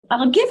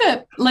I'll give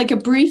a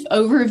brief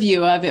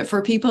overview of it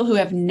for people who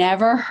have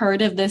never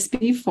heard of this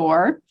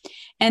before,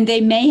 and they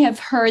may have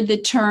heard the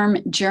term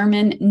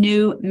German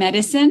New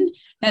Medicine.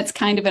 That's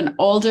kind of an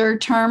older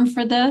term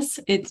for this.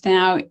 It's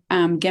now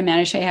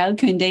Germanische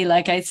Heilkunde,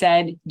 like I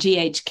said,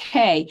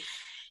 GHK.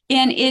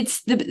 And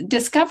it's the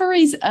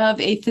discoveries of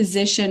a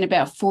physician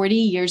about 40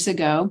 years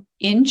ago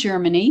in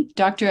Germany,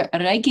 Dr.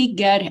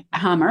 Reiki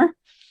Hammer.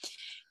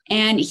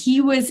 And he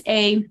was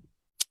a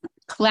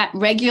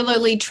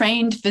regularly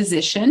trained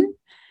physician,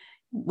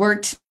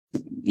 worked,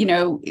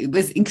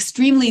 was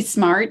extremely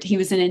smart. He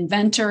was an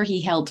inventor. He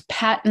held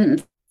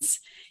patents.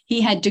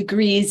 He had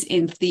degrees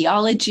in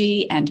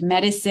theology and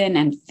medicine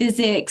and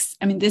physics.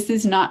 I mean, this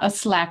is not a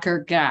slacker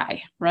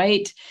guy,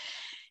 right?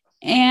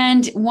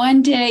 And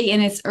one day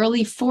in his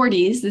early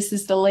 40s, this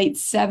is the late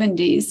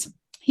 70s,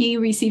 he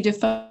received a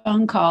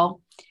phone call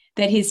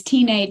that his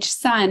teenage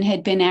son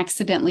had been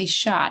accidentally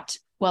shot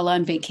while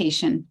on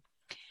vacation.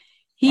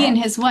 He and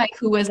his wife,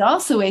 who was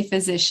also a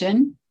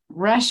physician,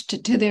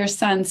 rushed to their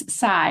son's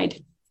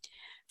side.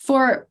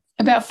 For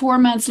about 4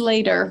 months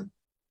later,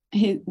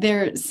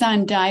 their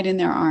son died in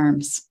their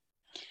arms.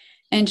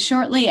 And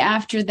shortly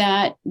after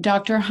that,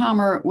 Dr.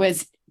 Hammer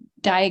was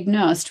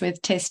diagnosed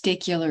with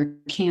testicular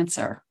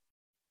cancer.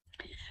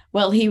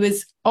 Well, he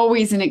was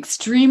always an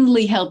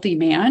extremely healthy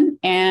man,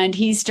 and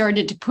he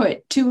started to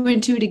put two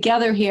and two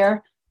together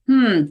here.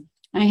 I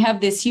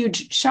have this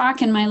huge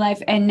shock in my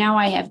life, and now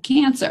I have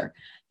cancer.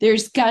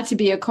 There's got to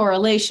be a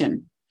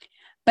correlation.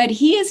 But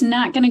he is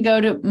not going to go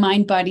to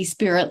mind, body,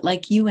 spirit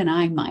like you and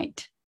I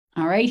might.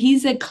 All right.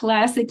 He's a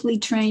classically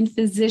trained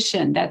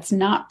physician. That's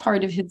not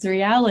part of his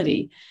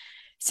reality.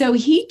 So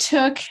he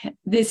took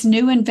this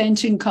new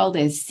invention called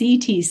a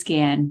CT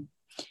scan.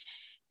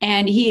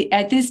 And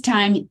at this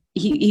time,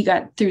 he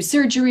got through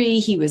surgery.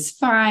 He was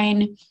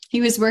fine. He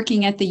was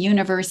working at the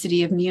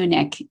University of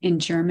Munich in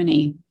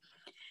Germany.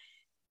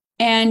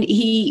 And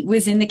he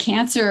was in the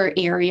cancer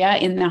area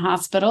in the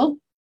hospital.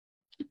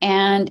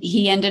 And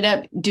he ended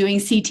up doing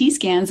CT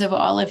scans of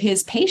all of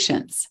his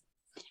patients.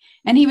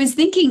 And he was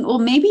thinking, well,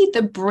 maybe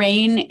the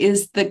brain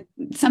is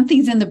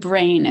something's in the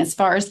brain as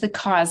far as the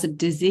cause of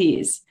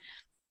disease.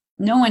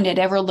 No one had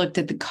ever looked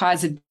at the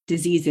cause of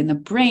disease in the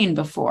brain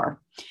before.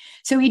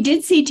 So he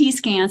did CT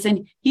scans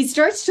and he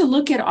starts to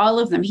look at all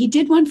of them. He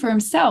did one for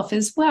himself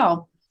as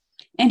well.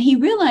 And he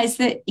realized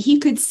that he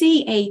could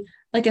see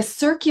a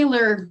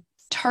circular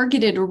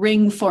targeted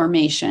ring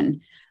formation,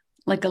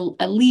 like a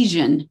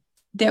lesion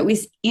that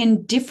was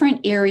in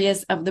different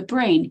areas of the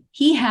brain.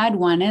 He had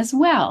one as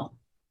well.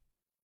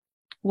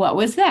 What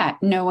was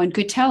that? No one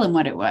could tell him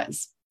what it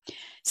was.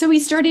 So he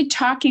started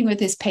talking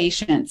with his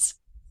patients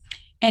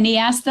and he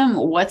asked them,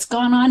 what's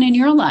going on in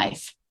your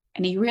life?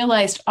 And he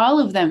realized all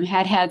of them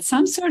had had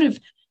some sort of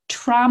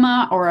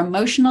trauma or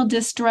emotional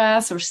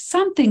distress or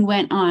something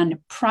went on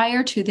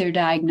prior to their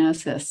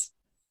diagnosis.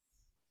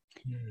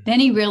 Then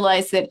he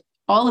realized that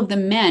all of the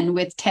men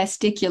with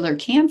testicular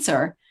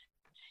cancer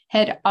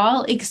had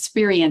all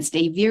experienced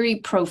a very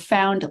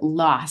profound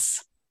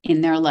loss in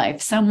their life.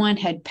 Someone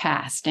had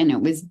passed and it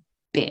was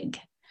big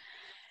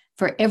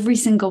for every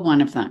single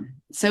one of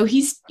them. So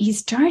he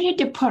started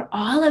to put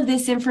all of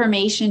this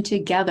information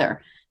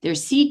together, their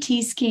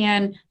CT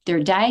scan,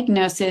 their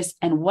diagnosis,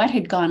 and what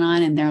had gone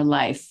on in their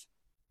life.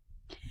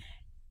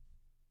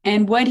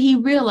 And what he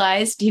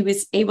realized, he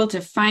was able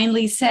to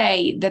finally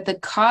say that the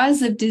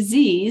cause of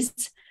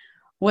disease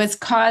was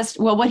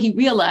what he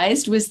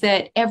realized was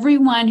that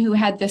everyone who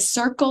had the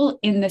circle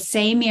in the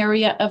same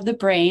area of the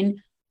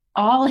brain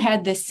all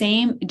had the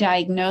same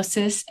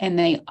diagnosis and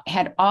they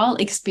had all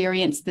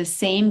experienced the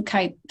same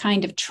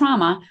kind of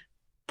trauma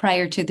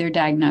prior to their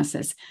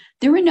diagnosis.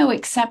 There were no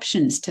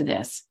exceptions to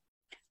this.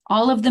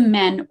 All of the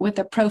men with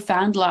a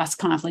profound loss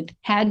conflict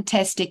had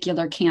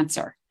testicular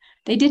cancer.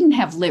 They didn't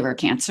have liver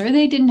cancer.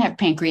 They didn't have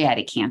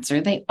pancreatic cancer.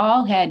 They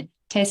all had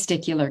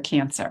testicular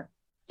cancer.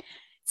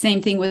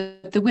 Same thing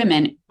with the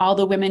women. All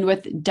the women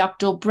with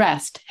ductal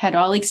breast had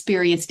all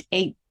experienced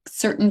a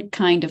certain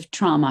kind of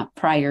trauma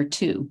prior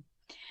to.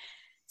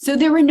 So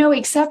there were no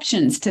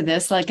exceptions to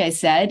this, like I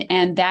said,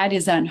 and that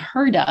is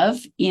unheard of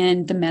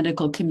in the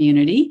medical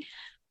community.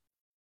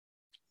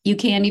 You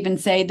can't even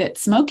say that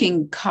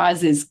smoking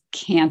causes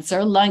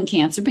cancer, lung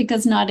cancer,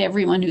 because not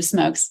everyone who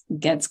smokes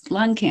gets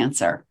lung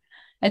cancer.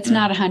 It's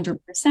not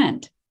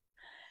 100%.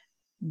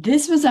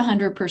 This was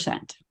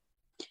 100%.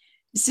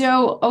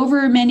 So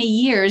over many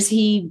years,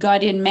 he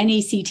got in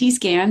many CT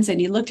scans and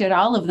he looked at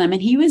all of them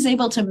and he was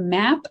able to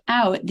map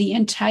out the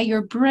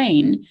entire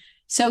brain.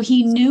 So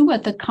he knew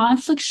what the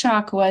conflict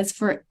shock was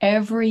for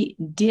every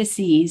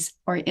disease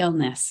or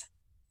illness.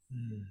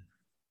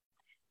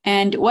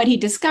 And what he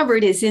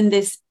discovered is in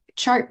this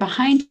chart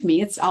behind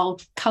me, it's all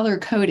color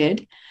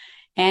coded,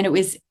 and it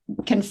was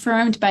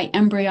confirmed by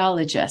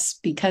embryologists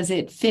because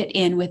it fit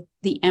in with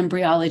the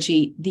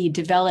embryology, the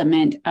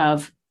development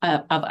of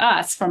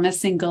us from a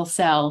single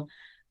cell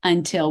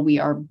until we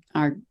are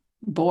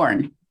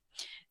born.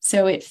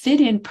 So it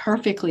fit in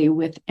perfectly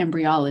with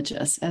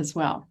embryologists as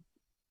well.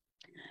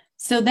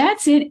 So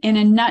that's it in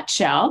a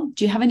nutshell.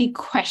 Do you have any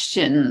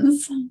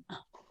questions?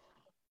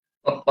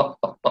 How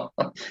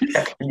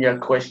can you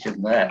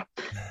question that?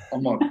 Oh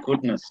my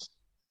goodness.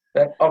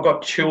 I've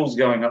got chills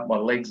going up my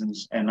legs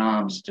and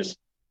arms just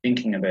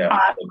thinking about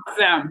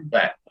Awesome.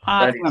 that.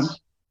 That Awesome.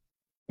 is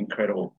incredible.